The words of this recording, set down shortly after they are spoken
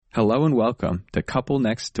Hello and welcome to Couple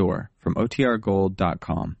Next Door from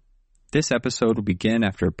OTRGold.com. This episode will begin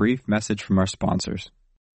after a brief message from our sponsors.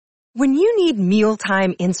 When you need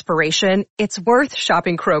mealtime inspiration, it's worth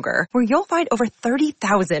shopping Kroger, where you'll find over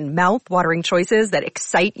 30,000 mouth-watering choices that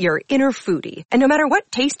excite your inner foodie. And no matter what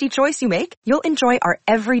tasty choice you make, you'll enjoy our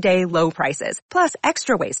everyday low prices, plus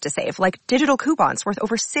extra ways to save, like digital coupons worth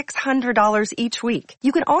over $600 each week.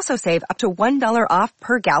 You can also save up to $1 off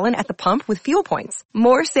per gallon at the pump with fuel points.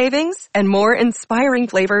 More savings and more inspiring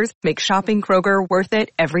flavors make shopping Kroger worth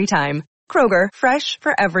it every time. Kroger, fresh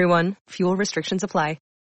for everyone. Fuel restrictions apply.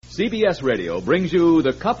 CBS Radio brings you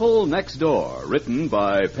The Couple Next Door, written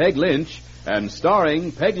by Peg Lynch and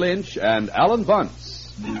starring Peg Lynch and Alan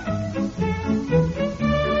Bunce.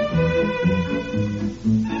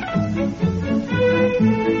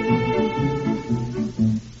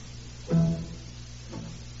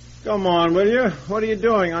 Come on, will you? What are you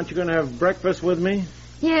doing? Aren't you going to have breakfast with me?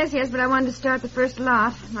 Yes, but I wanted to start the first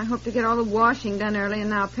lot. I hope to get all the washing done early,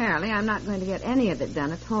 and now apparently I'm not going to get any of it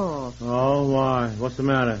done at all. Oh, why? What's the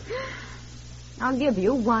matter? I'll give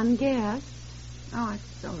you one guess. Oh,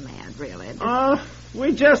 it's so mad, really. Oh,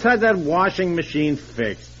 we just had that washing machine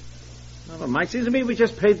fixed. Well, Mike, seems to me we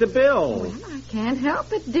just paid the bill. Well, I can't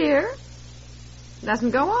help it, dear. It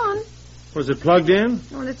doesn't go on. Was it plugged in?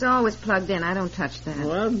 Well, it's always plugged in. I don't touch that.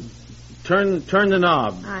 Well, turn the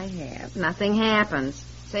knob. I have. Nothing happens.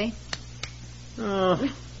 See? Oh.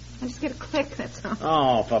 I just get a click, that's all.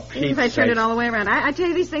 Oh, for Pete's sake. If I turn it all the way around. I tell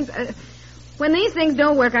you, these things... when these things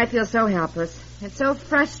don't work, I feel so helpless. It's so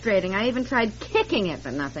frustrating. I even tried kicking it,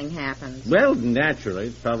 but nothing happens. Well, naturally.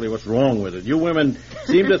 It's probably what's wrong with it. You women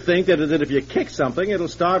seem to think that if you kick something, it'll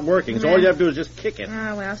start working. So all you have to do is just kick it.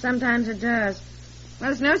 Oh, well, sometimes it does. Well,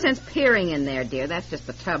 there's no sense peering in there, dear. That's just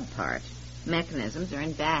the tub part. Mechanisms are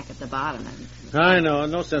in back at the bottom. I know.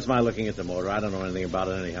 No sense my looking at the motor. I don't know anything about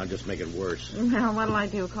it anyhow. Just make it worse. Well, what'll I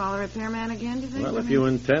do? Call the repairman again, do you think? Well, if you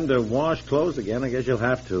intend to wash clothes again, I guess you'll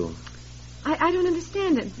have to. I don't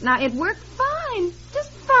understand it. Now, it worked fine. Just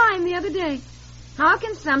fine the other day. How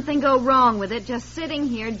can something go wrong with it just sitting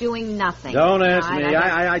here doing nothing? Don't ask me.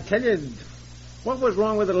 I tell you, what was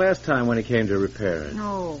wrong with it last time when he came to repair it?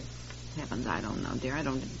 Oh, heavens, I don't know, dear. I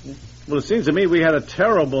don't... Well, it seems to me we had a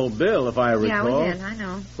terrible bill, if I recall. Yeah, we did, I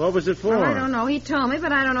know. What was it for? Well, I don't know. He told me,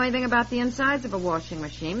 but I don't know anything about the insides of a washing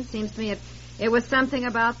machine. It seems to me it was something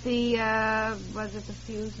about the, was it the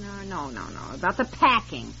fuse? No. About the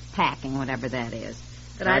packing, whatever that is.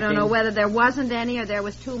 But I don't know whether there wasn't any or there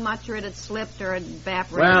was too much or it had slipped or it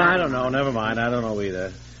evaporated. Well, I don't know. Never mind. I don't know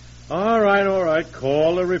either. All right.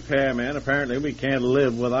 Call the repairman. Apparently we can't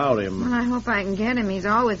live without him. Well, I hope I can get him. He's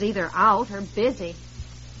always either out or busy.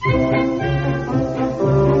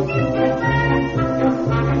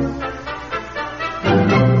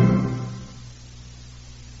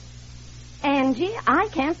 Angie, I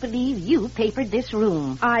can't believe you papered this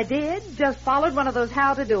room. I did. Just followed one of those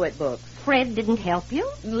how-to-do-it books. Fred didn't help you?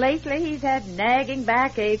 Lately, he's had nagging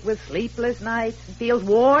backache with sleepless nights and feels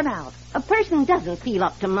worn out. A person doesn't feel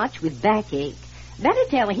up to much with backache. Better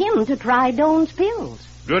tell him to try Doan's Pills.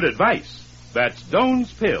 Good advice. That's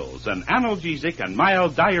Doan's Pills, an analgesic and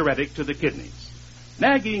mild diuretic to the kidneys.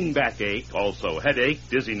 Nagging backache, also headache,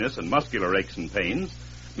 dizziness, and muscular aches and pains,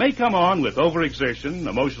 may come on with overexertion,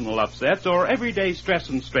 emotional upsets, or everyday stress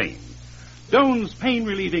and strain. Doan's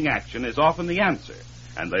pain-relieving action is often the answer,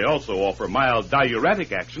 and they also offer mild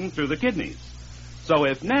diuretic action through the kidneys. So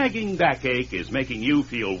if nagging backache is making you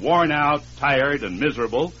feel worn out, tired, and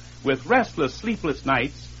miserable, with restless, sleepless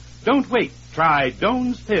nights, don't wait. Try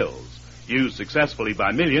Doan's Pills, used successfully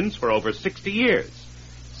by millions for over 60 years.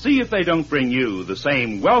 See if they don't bring you the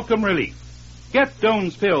same welcome relief. Get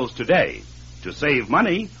Doan's Pills today. To save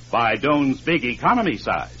money, buy Doan's Big Economy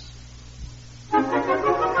size.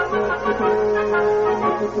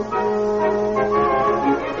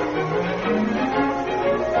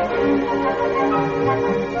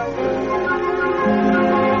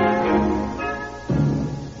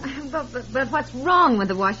 But what's wrong with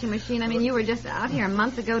the washing machine? I mean, you were just out here a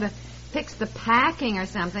month ago to fix the packing or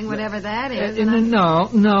something, whatever that is. No,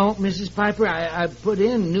 Mrs. Piper, I put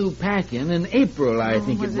in new packing in April, I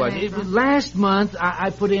think it was. Last month, I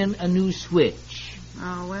put in a new switch.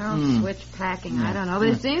 Oh, well, switch packing, I don't know. But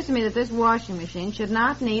it seems to me that this washing machine should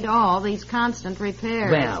not need all these constant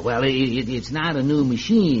repairs. Well, it's not a new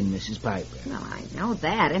machine, Mrs. Piper. No, I know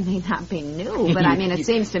that. It may not be new, but I mean, it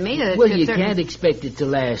seems to me that... Well, you can't expect it to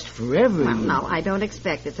last forever. Well, no, I don't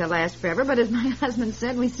expect it to last forever, but as my husband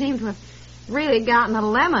said, we seem to have really gotten a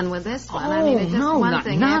lemon with this one. I mean, it's just one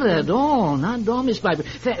thing. Not at all, Miss Piper.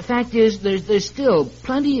 Fact is, there's still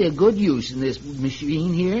plenty of good use in this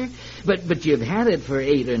machine here. But you've had it for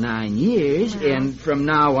 8 or 9 years, and from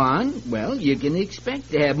now on, well, you can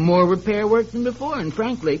expect to have more repair work than before. And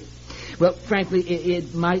frankly,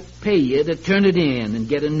 it might pay you to turn it in and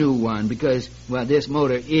get a new one because, well, this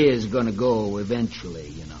motor is going to go eventually,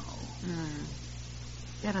 you know.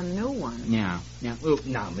 Get a new one. Yeah. Oh,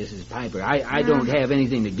 now, Mrs. Piper, I don't have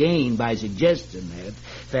anything to gain by suggesting that. In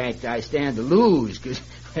fact, I stand to lose because,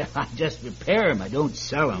 well, I just repair them. I don't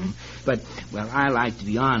sell them. But, well, I like to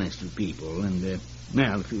be honest with people. And,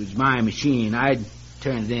 well, if it was my machine, I'd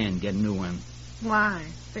turn it in and get a new one. Why?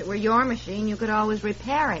 If it were your machine, you could always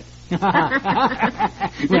repair it.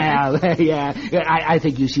 Well, yeah, I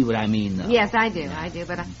think you see what I mean, though. Yes, I do.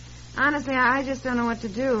 But honestly, I just don't know what to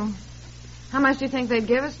do. How much do you think they'd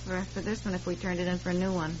give us for this one if we turned it in for a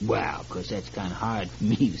new one? Well, of course, that's kind of hard for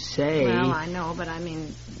me to say. Well, I know, but I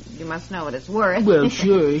mean, you must know what it's worth. Well,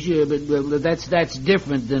 sure, but that's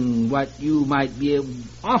different than what you might be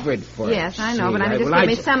offered for. Yes, I know, but I mean, just give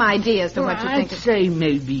me some idea as to what you think. I'd say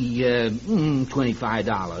maybe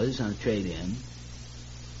 $25 on a trade-in.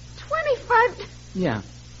 25? Yeah.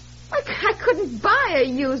 I couldn't buy a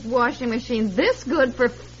used washing machine this good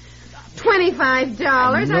for $25. No,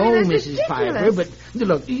 I mean, that's Mrs. ridiculous. Piper, but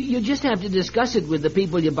look, you just have to discuss it with the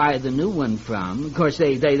people you buy the new one from. Of course,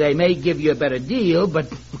 they may give you a better deal,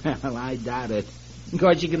 but, well, I doubt it. Of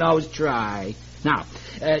course, you can always try. Now,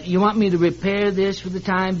 you want me to repair this for the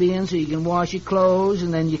time being so you can wash your clothes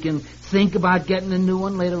and then you can think about getting a new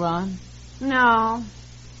one later on? No,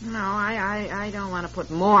 I don't want to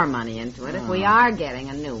put more money into it. If we are getting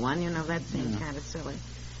a new one, that seems kind of silly.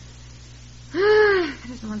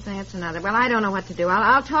 There's one thing, it's another. Well, I don't know what to do.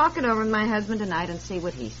 I'll talk it over with my husband tonight and see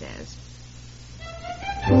what he says.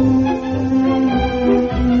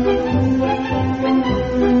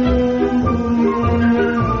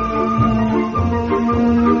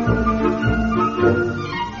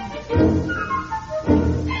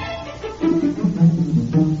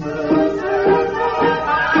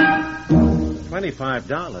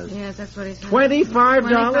 $25? Yes, that's what he said.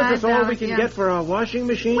 $25? That's all we can get for our washing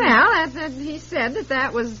machine? Well, he said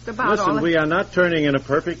that was about all. Listen, we are not turning in a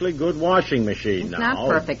perfectly good washing machine it's now. It's not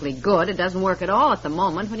perfectly good. It doesn't work at all at the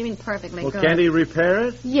moment. What do you mean perfectly good? Well, can't he repair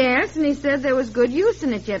it? Yes, and he said there was good use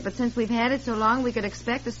in it yet, but since we've had it so long, we could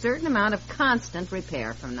expect a certain amount of constant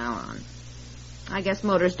repair from now on. I guess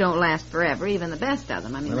motors don't last forever, even the best of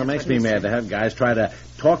them. I mean, well, it makes me mad to have guys try to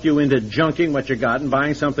talk you into junking what you got and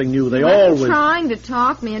buying something new. He wasn't trying to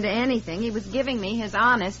talk me into anything. He was giving me his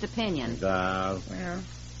honest opinion. Well,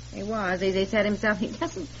 he was. He said himself he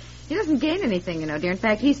doesn't gain anything, dear. In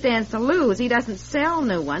fact, he stands to lose. He doesn't sell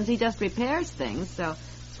new ones. He just repairs things, so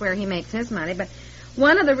that's where he makes his money. But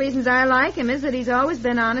one of the reasons I like him is that he's always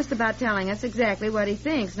been honest about telling us exactly what he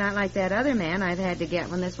thinks, not like that other man I've had to get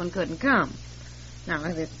when this one couldn't come. Now,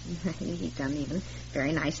 he's done even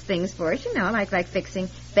very nice things for us, like fixing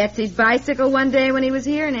Betsy's bicycle one day when he was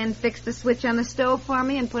here and then fixed the switch on the stove for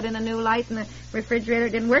me and put in a new light in the refrigerator.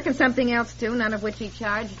 It didn't work, and something else, too, none of which he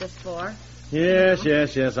charged us for.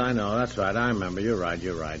 Yes, I know. That's right. I remember. You're right.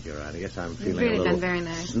 I guess I'm feeling really a little very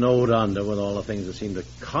nice. Snowed under with all the things that seem to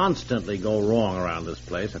constantly go wrong around this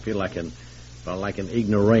place. I feel like an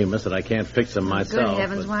ignoramus that I can't fix them myself. Good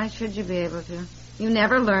heavens, why should you be able to? You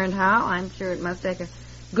never learned how. I'm sure it must take a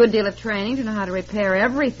good deal of training to know how to repair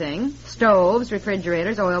everything. Stoves,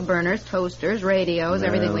 refrigerators, oil burners, toasters, radios,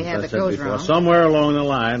 everything we have that goes wrong. Somewhere along the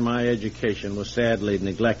line, my education was sadly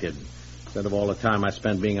neglected. Instead of all the time I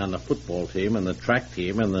spent being on the football team and the track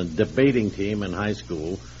team and the debating team in high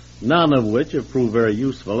school, none of which have proved very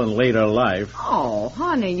useful in later life. Oh,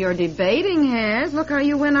 honey, your debating has. Look how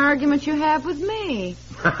you win arguments you have with me.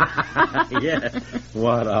 Yeah,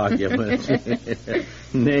 what arguments?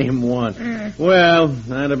 Name one. Well,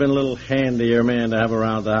 I'd have been a little handier man to have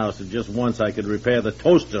around the house if just once I could repair the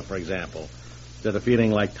toaster, for example, instead of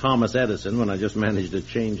feeling like Thomas Edison when I just managed to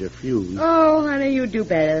change a fuse. Oh, honey, you do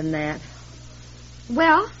better than that.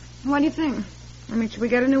 Well, what do you think? Should we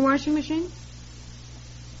get a new washing machine?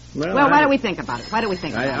 Well, why don't we think about it? I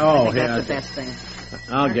think that's the best thing.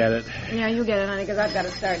 I'll get it. Yeah, you get it, honey, because I've got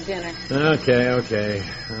to start dinner. Okay.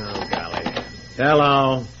 Oh, golly.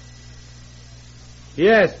 Hello.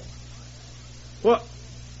 Yes. What?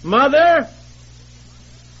 Mother?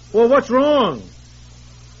 Well, what's wrong?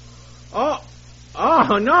 Oh,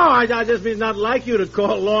 no, I just mean not like you to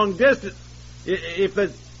call long distance. If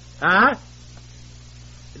it's... Huh?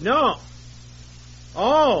 No.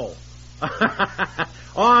 Oh.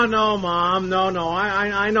 Oh, no, Mom. No.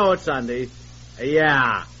 I know it's Sunday.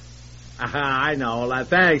 Yeah. I know.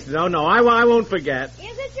 Thanks. No, I won't forget.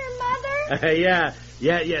 Is it your mother? Yeah,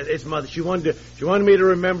 it's Mother. She wanted me to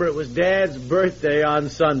remember it was Dad's birthday on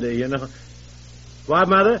Sunday, you know. What,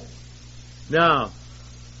 Mother? No.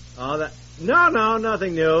 Oh, No,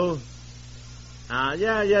 nothing new.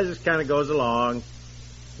 Yeah, just kind of goes along.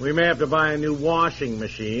 We may have to buy a new washing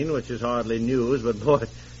machine, which is hardly news, but boy,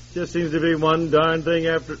 just seems to be one darn thing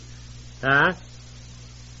after... Huh?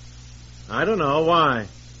 I don't know. Why?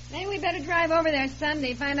 Maybe we better drive over there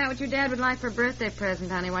Sunday, find out what your dad would like for a birthday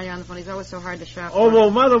present, honey, while you're on the phone. He's always so hard to shop Oh, for.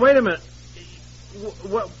 well, Mother, wait a minute.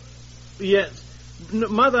 What? Yes.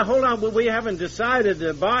 Mother, hold on. We haven't decided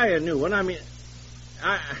to buy a new one. I mean...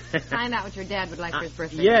 Find out what your dad would like for his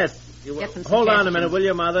birthday. Yes. Get some Hold on a suggestions. minute, will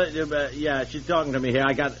you, Mother? Yeah, she's talking to me here.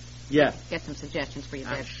 Yeah. Get some suggestions for your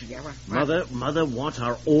dad. Mother wants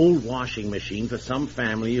our old washing machine for some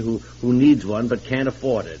family who needs one but can't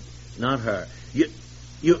afford it. Not her. You...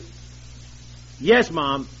 Yes,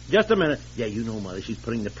 Mom. Just a minute. Yeah, you know, Mother, she's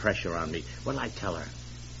putting the pressure on me. What'll I tell her?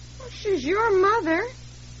 Well, she's your mother.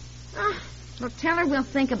 Well, tell her we'll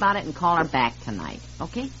think about it and call her back tonight,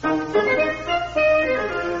 okay?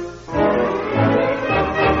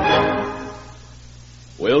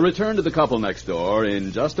 We'll return to the couple next door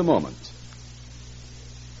in just a moment.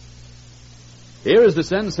 Here is the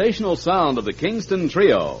sensational sound of the Kingston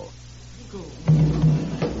Trio.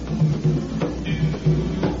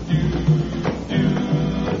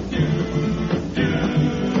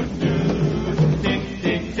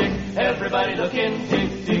 Everybody looking,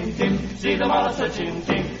 tick, tick, tick. See them all searching,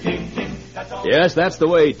 tick, tick, tick. Yes, that's the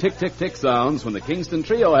way Tick, Tick, Tick sounds when the Kingston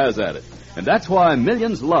Trio has at it. And that's why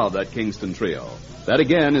millions love that Kingston Trio. That,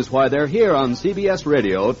 again, is why they're here on CBS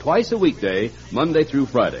Radio twice a weekday, Monday through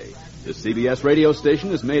Friday. The CBS radio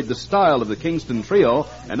station has made the style of the Kingston Trio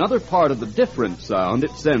another part of the different sound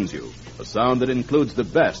it sends you. A sound that includes the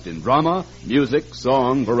best in drama, music,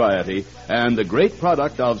 song, variety, and the great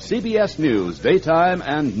product of CBS News, daytime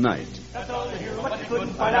and night. That's all the hero, but they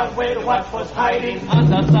couldn't find out where what was hiding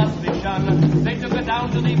under suspicion. They took it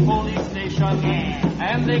down to the police station,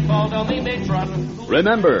 and they called on the matron.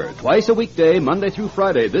 Remember, twice a weekday, Monday through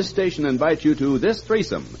Friday, this station invites you to this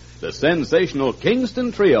threesome, the sensational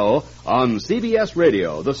Kingston Trio on CBS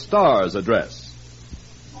Radio, the Star's Address.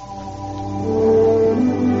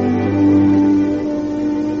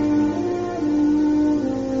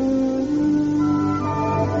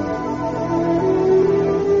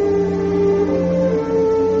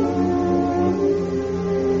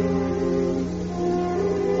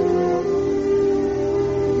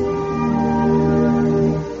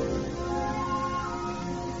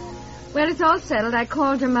 Well, it's all settled. I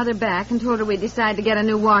called your mother back and told her we decided to get a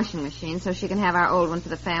new washing machine so she can have our old one for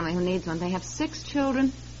the family who needs one. They have 6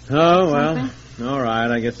 children. Oh, well, all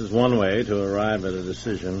right. I guess it's one way to arrive at a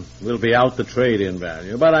decision. We'll be out the trade-in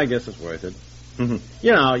value, but I guess it's worth it.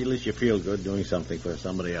 You know, at least you feel good doing something for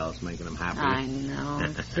somebody else, making them happy. I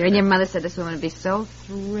know. Sure, and your mother said this woman would be so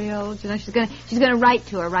thrilled. You know, she's gonna write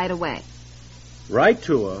to her right away. Write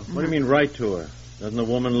to her? What do you mean, write to her? Doesn't the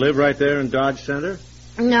woman live right there in Dodge Center?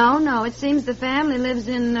 No. It seems the family lives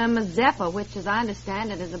in Mazeppa, which, as I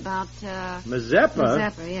understand it, is about... Mazeppa?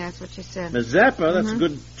 Mazeppa, yeah, that's what she said. Mazeppa? That's a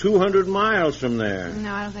good 200 miles from there.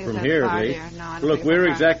 No, I don't think from it's that here, far, dear. dear. No, I don't Look, think we're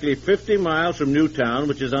it's that far. exactly 50 miles from Newtown,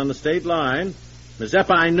 which is on the state line.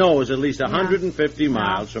 Mazeppa, I know, is at least 150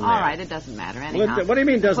 miles from there. All right, it doesn't matter anyhow. What do you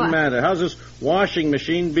mean doesn't What? matter? How's this washing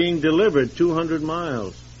machine being delivered 200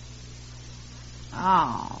 miles?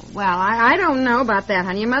 Oh, well, I don't know about that,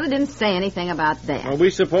 honey. Your mother didn't say anything about that. Are we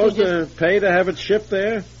supposed to pay to have it shipped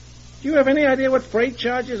there? Do you have any idea what freight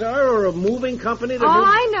charges are or a moving company to All move?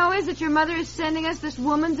 I know is that your mother is sending us this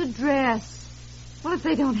woman's address. Well, if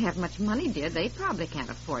they don't have much money, dear, they probably can't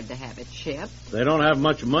afford to have it shipped. They don't have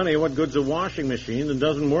much money. What good's a washing machine that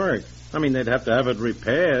doesn't work? I mean, they'd have to have it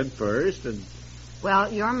repaired first and...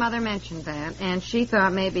 Well, your mother mentioned that, and she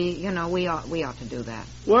thought maybe, we ought to do that.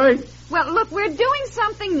 Wait. Well, look, we're doing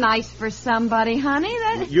something nice for somebody, honey.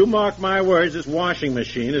 You mark my words, this washing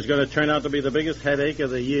machine is going to turn out to be the biggest headache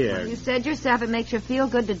of the year. Well, you said yourself it makes you feel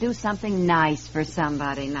good to do something nice for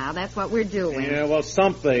somebody now. That's what we're doing. Yeah, well,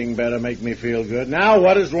 something better make me feel good. Now,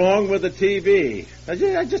 what is wrong with the TV? I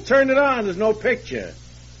just turned it on. There's no picture.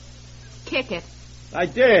 Kick it. I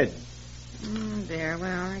did. There,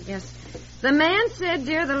 well, I guess... The man said,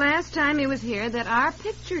 dear, the last time he was here that our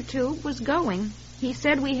picture tube was going. He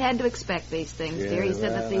said we had to expect these things, dear. He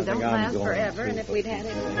said that these don't last forever, and if we'd had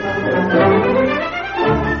it...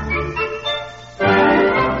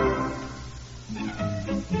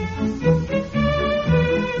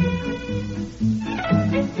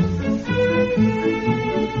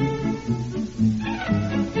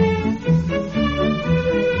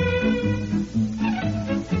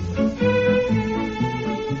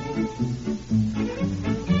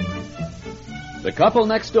 Couple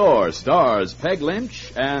Next Door stars Peg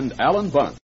Lynch and Alan Bunce.